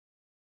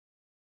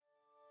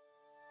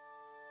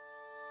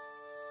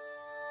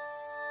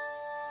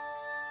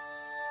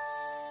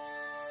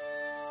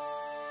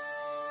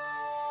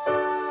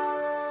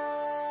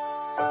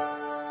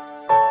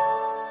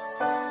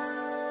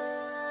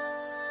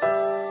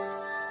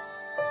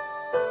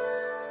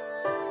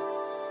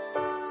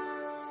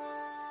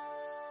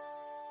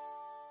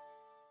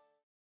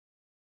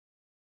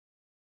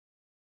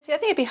See, I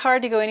think it'd be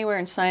hard to go anywhere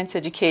in science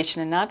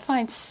education and not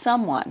find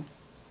someone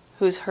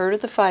who's heard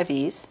of the 5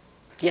 E's.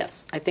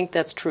 Yes, I think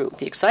that's true.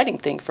 The exciting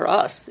thing for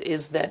us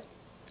is that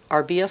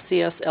our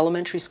BSCS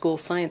elementary school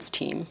science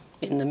team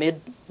in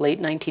the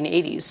late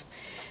 1980s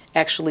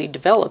actually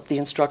developed the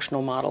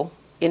instructional model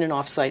in an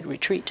off-site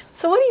retreat.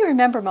 So what do you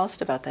remember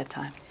most about that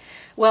time?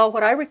 Well,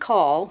 what I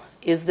recall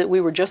is that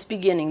we were just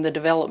beginning the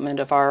development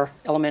of our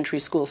elementary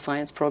school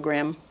science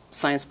program,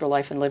 Science for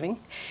Life and Living,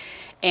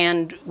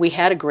 and we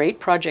had a great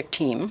project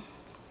team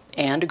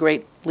and a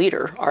great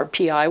leader. Our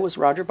PI was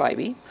Roger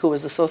Bybee, who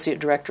was Associate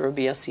Director of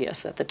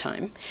BSCS at the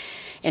time,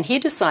 and he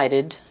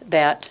decided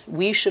that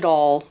we should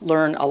all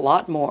learn a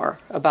lot more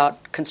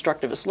about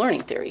constructivist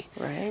learning theory.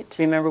 Right.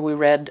 Remember, we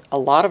read a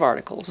lot of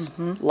articles,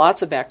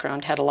 lots of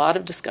background, had a lot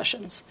of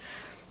discussions,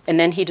 and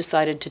then he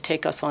decided to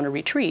take us on a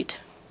retreat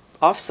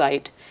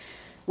off-site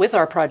with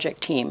our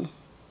project team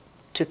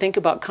to think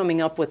about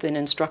coming up with an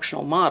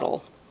instructional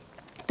model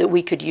that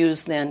we could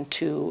use then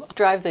to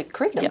drive the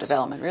curriculum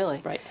development,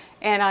 really. Right.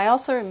 And I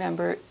also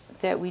remember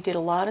that we did a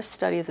lot of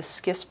study of the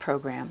SCIS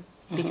program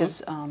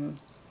because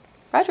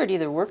Roger had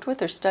either worked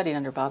with or studied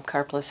under Bob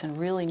Karplus and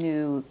really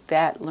knew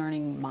that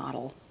learning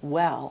model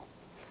well.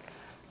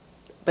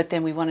 But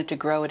then we wanted to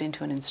grow it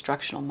into an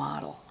instructional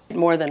model.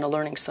 More than a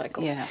learning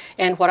cycle. Yeah.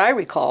 And what I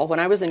recall, when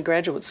I was in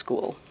graduate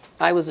school,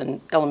 I was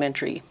an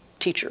elementary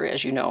teacher,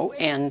 as you know,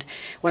 and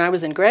when I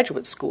was in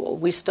graduate school,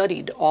 we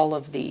studied all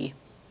of the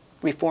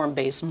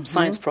reform-based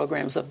science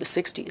programs of the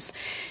 60s.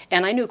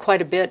 And I knew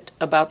quite a bit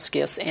about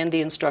SCIS and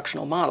the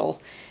instructional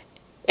model,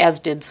 as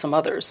did some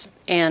others.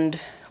 And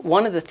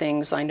one of the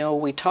things I know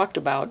we talked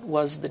about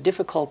was the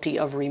difficulty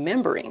of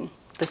remembering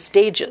the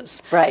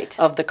stages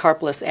of the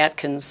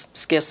Karplus-Atkins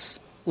SCIS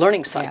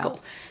learning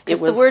cycle. Because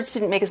the words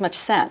didn't make as much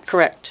sense.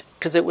 Correct,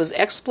 because it was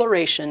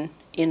exploration,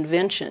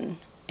 invention,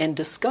 and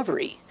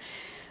discovery,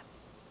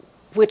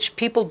 which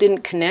people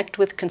didn't connect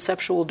with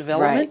conceptual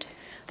development. Right.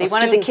 They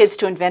wanted the kids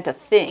to invent a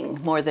thing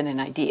more than an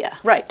idea.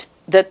 Right.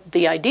 That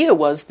the idea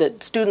was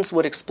that students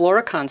would explore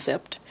a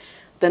concept,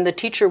 then the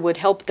teacher would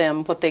help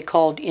them what they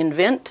called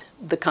invent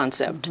the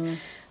concept,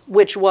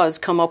 which was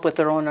come up with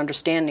their own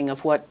understanding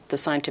of what the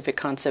scientific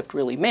concept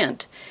really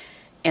meant.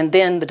 And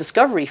then the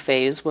discovery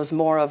phase was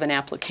more of an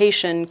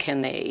application,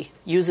 can they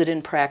use it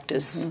in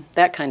practice,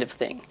 that kind of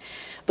thing.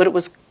 But it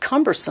was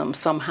cumbersome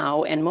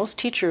somehow, and most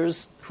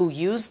teachers who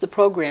used the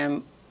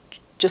program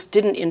just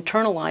didn't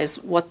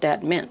internalize what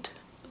that meant,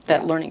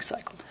 that learning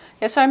cycle.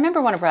 Yeah, so I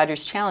remember one of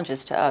Roger's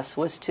challenges to us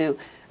was to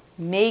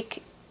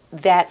make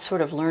that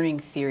sort of learning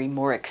theory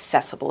more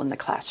accessible in the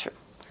classroom.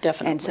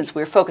 Definitely. And since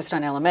we were focused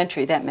on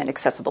elementary, that meant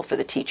accessible for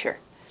the teacher.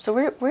 So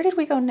where did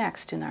we go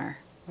next in our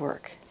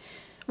work?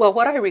 Well,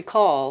 what I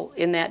recall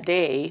in that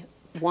day,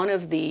 one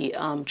of the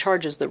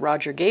charges that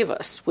Roger gave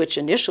us, which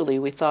initially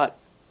we thought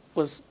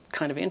was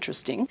kind of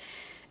interesting,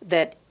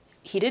 that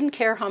he didn't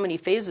care how many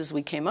phases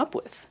we came up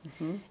with.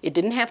 It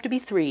didn't have to be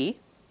 3.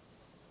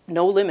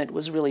 No limit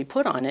was really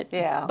put on it,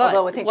 but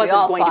although I think it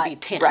wasn't going to be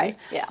 10. Right,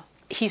 yeah.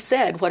 He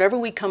said, whatever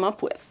we come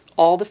up with,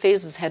 all the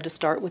phases had to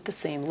start with the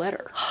same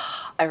letter.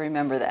 I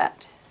remember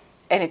that.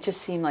 And it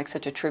just seemed like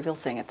such a trivial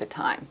thing at the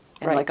time,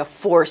 and like a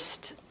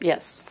forced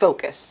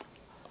focus.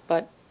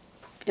 But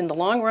in the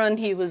long run,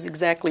 he was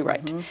exactly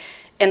right.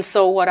 And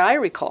so what I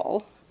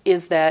recall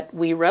is that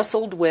we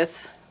wrestled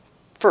with,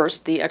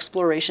 first, the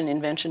exploration,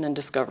 invention, and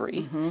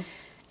discovery,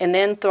 and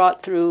then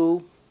thought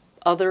through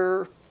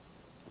other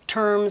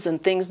terms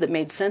and things that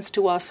made sense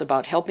to us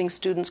about helping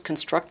students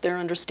construct their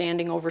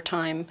understanding over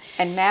time.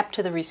 And map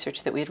to the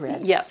research that we had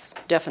read. Yes,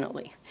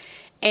 definitely.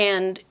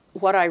 And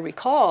what I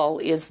recall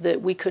is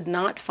that we could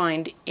not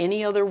find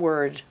any other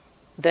word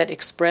that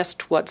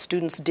expressed what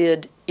students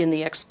did in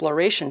the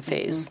exploration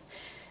phase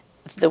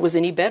that was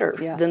any better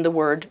than the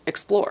word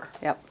explore.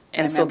 Yep.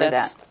 And so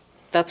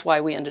that's why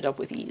we ended up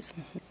with E's.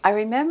 I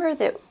remember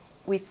that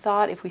we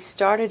thought if we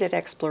started at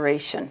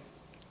exploration,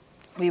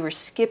 we were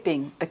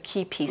skipping a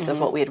key piece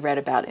of what we had read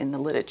about in the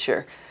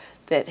literature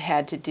that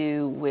had to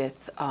do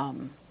with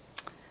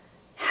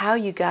how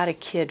you got a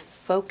kid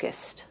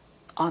focused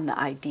on the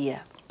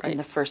idea in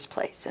the first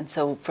place. And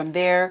so from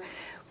there,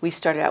 we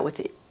started out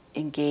with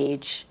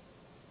engage.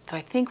 So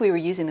I think we were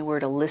using the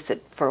word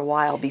elicit for a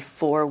while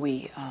before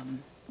we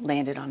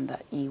landed on the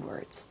E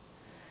words.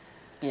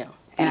 Yeah.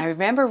 And I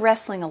remember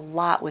wrestling a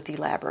lot with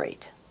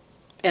elaborate.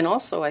 And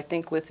also, I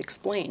think, with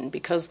explain,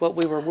 because what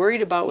we were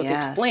worried about with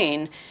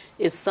explain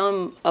is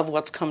some of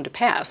what's come to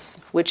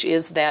pass, which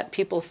is that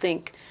people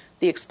think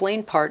the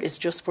explain part is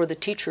just for the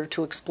teacher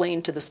to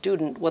explain to the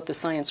student what the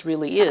science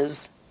really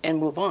is and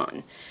move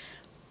on.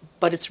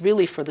 But it's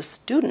really for the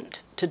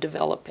student to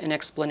develop an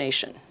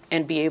explanation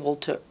and be able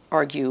to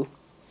argue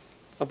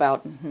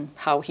about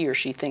how he or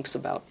she thinks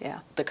about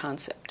the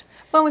concept.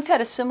 Well, we've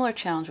had a similar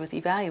challenge with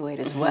evaluate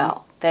as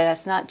well. That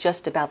it's not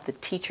just about the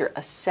teacher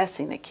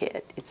assessing the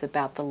kid. It's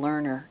about the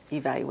learner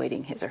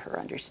evaluating his or her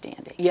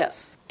understanding.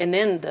 Yes. And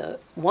then the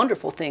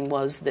wonderful thing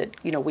was that,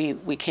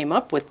 we came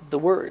up with the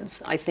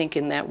words, I think,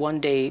 in that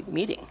one-day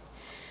meeting.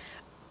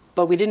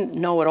 But we didn't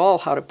know at all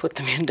how to put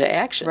them into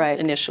action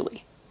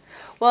initially.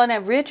 Well,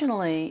 and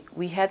originally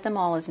we had them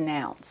all as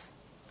nouns.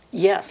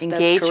 Yes,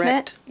 Engagement, that's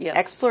correct. Yes.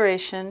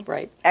 exploration,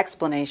 Right.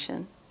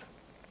 explanation,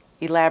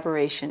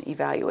 elaboration,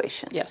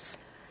 evaluation. Yes.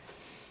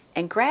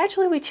 And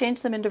gradually we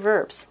changed them into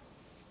verbs.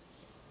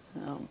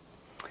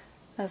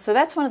 So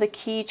that's one of the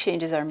key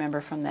changes I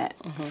remember from that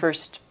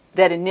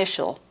that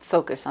initial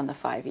focus on the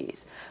 5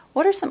 E's.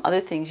 What are some other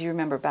things you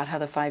remember about how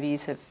the 5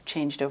 E's have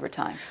changed over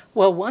time?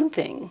 Well, one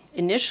thing,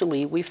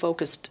 initially we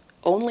focused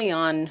only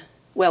on,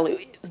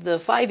 the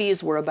 5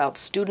 E's were about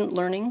student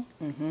learning,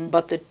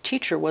 but the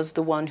teacher was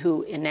the one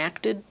who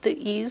enacted the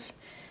E's,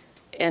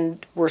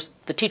 and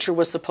the teacher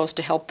was supposed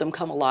to help them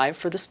come alive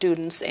for the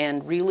students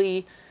and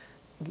really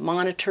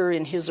monitor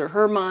in his or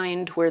her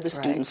mind where the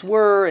students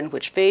were and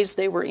which phase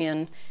they were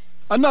in.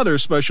 Another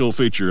special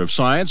feature of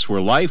science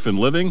where life and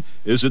living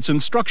is its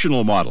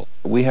instructional model.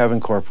 We have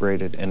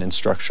incorporated an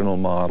instructional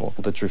model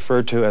that's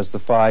referred to as the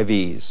 5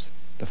 E's.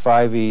 The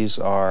 5 E's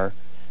are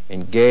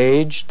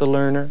engage the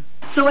learner.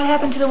 So what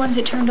happened to the ones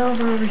that turned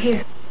over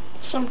here?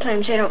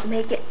 Sometimes I don't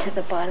make it to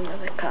the bottom of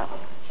the cup.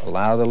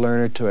 Allow the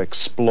learner to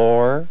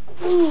explore.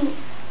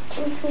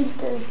 Looks like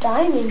there's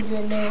diamonds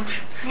in there.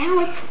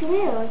 Now it's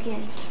blue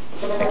again.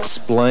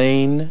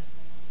 Explain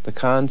the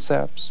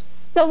concepts.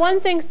 The one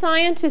thing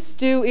scientists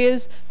do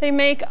is they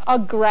make a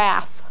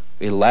graph.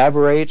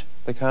 Elaborate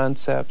the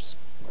concepts.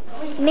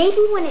 Maybe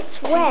when it's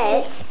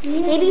wet,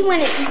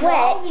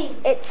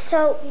 it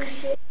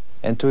soaks.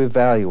 And to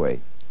evaluate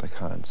the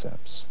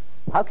concepts.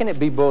 How can it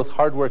be both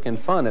hard work and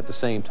fun at the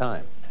same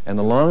time? And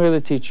the longer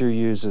the teacher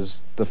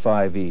uses the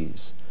 5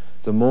 E's,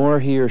 the more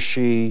he or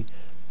she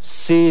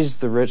sees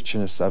the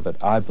richness of it,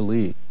 I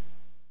believe.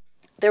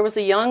 There was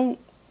a young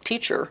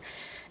teacher,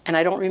 and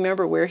I don't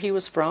remember where he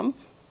was from,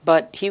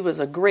 but he was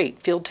a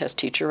great field test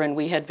teacher, and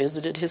we had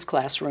visited his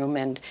classroom,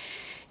 and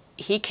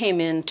he came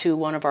into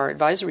one of our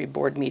advisory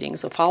board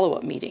meetings, a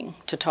follow-up meeting,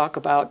 to talk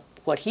about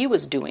what he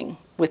was doing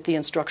with the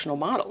instructional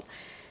model.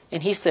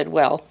 And he said,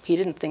 well, he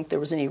didn't think there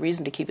was any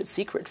reason to keep it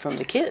secret from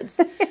the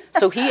kids.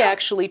 So he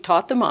actually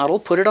taught the model,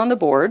 put it on the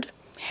board,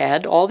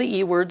 had all the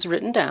E words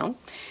written down.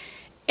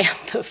 And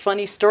the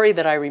funny story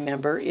that I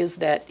remember is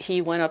that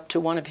he went up to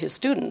one of his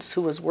students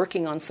who was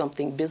working on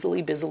something,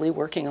 busily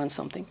working on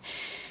something.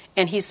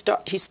 And he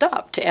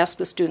stopped to ask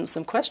the student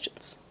some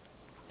questions.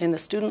 And the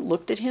student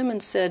looked at him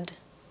and said,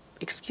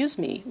 "Excuse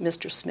me,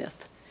 Mr.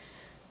 Smith,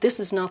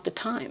 this is not the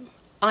time.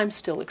 I'm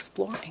still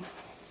exploring."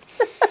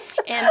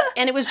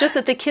 and it was just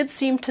that the kids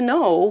seemed to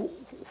know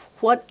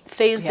what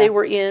phase they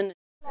were in.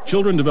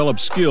 Children develop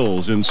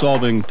skills in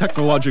solving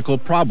technological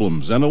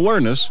problems and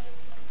awareness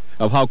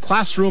of how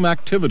classroom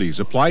activities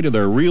apply to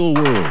their real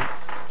world.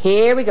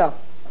 Here we go.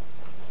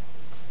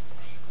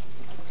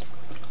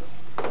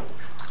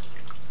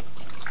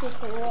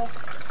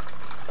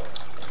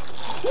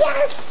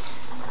 Yes!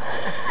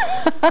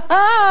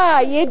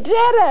 You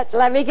did it!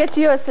 Let me get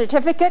you a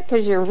certificate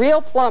because you're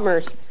real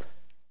plumbers.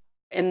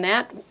 And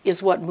that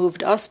is what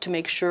moved us to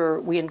make sure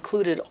we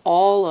included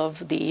all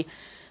of the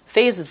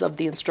phases of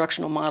the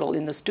instructional model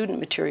in the student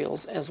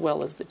materials as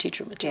well as the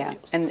teacher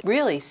materials. Yeah. And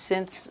really,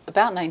 since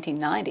about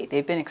 1990,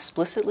 they've been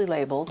explicitly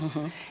labeled.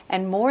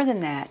 And more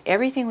than that,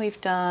 everything we've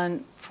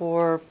done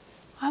for,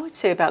 I would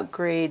say, about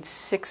grades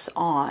 6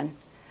 on,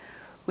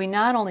 we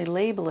not only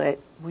label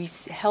it, we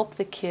help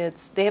the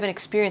kids. They have an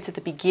experience at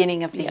the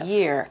beginning of the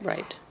year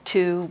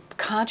to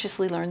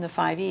consciously learn the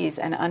 5 E's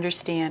and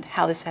understand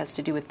how this has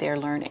to do with their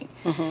learning.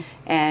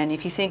 And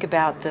if you think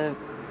about the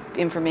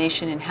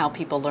information in how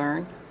people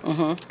learn,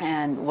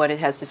 and what it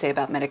has to say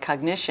about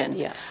metacognition.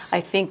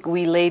 I think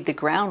we laid the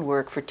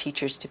groundwork for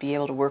teachers to be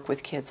able to work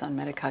with kids on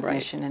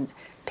metacognition and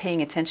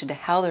paying attention to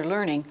how they're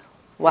learning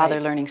while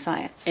they're learning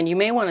science. And you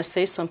may want to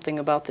say something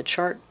about the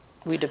chart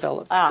we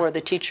developed for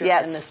the teacher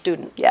and the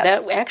student. Yes.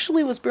 That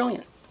actually was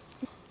brilliant.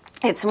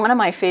 It's one of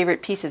my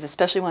favorite pieces,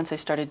 especially once I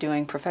started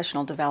doing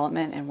professional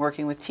development and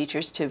working with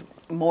teachers to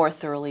more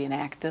thoroughly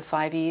enact the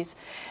 5 E's.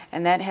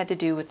 And that had to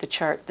do with the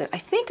chart that I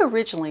think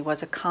originally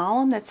was a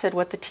column that said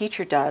what the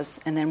teacher does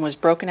and then was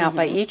broken out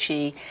by each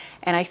E.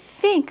 And I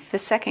think the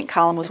second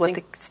column was what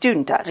the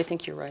student does. I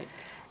think you're right.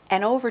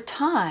 And over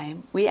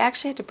time, we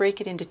actually had to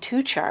break it into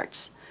 2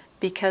 charts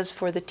because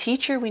for the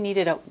teacher, we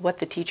needed what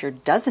the teacher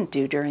doesn't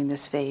do during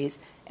this phase.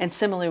 And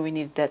similarly, we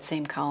needed that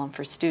same column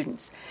for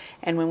students.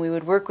 And when we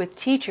would work with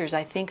teachers,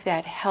 I think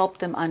that helped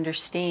them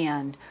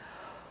understand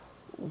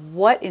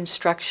what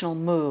instructional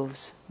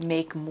moves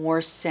make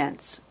more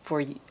sense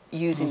for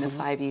using the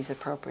 5 E's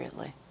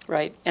appropriately.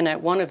 Right. And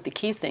one of the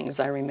key things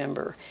I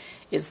remember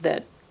is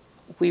that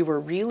we were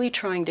really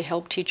trying to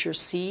help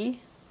teachers see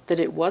that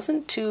it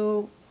wasn't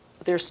to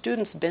their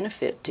students'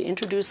 benefit to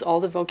introduce all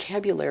the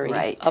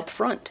vocabulary up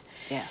front.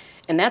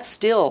 And that's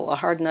still a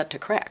hard nut to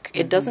crack.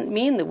 It doesn't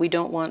mean that we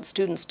don't want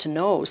students to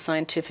know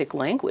scientific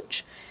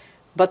language,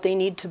 but they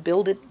need to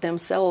build it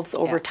themselves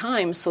over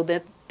time so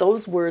that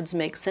those words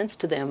make sense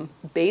to them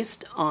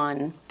based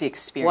on the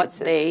experiences,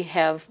 what they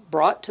have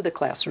brought to the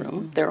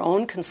classroom, their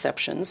own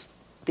conceptions,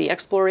 the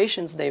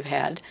explorations they've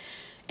had,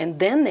 and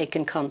then they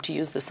can come to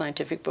use the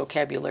scientific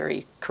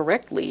vocabulary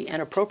correctly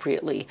and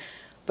appropriately.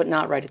 but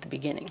not right at the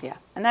beginning. Yeah,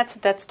 and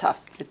that's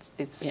tough.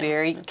 It's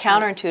very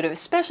counterintuitive,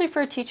 especially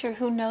for a teacher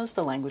who knows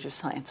the language of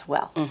science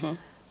well,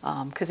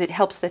 because it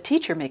helps the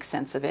teacher make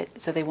sense of it.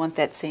 So they want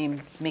that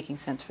same making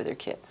sense for their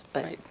kids.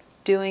 But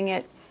doing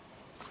it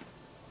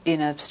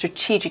in a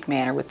strategic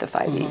manner with the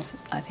 5 E's,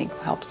 I think,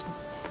 helps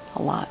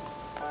a lot.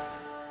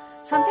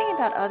 So I'm thinking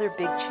about other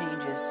big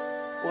changes,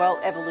 well,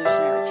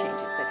 evolutionary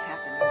changes that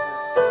happened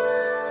over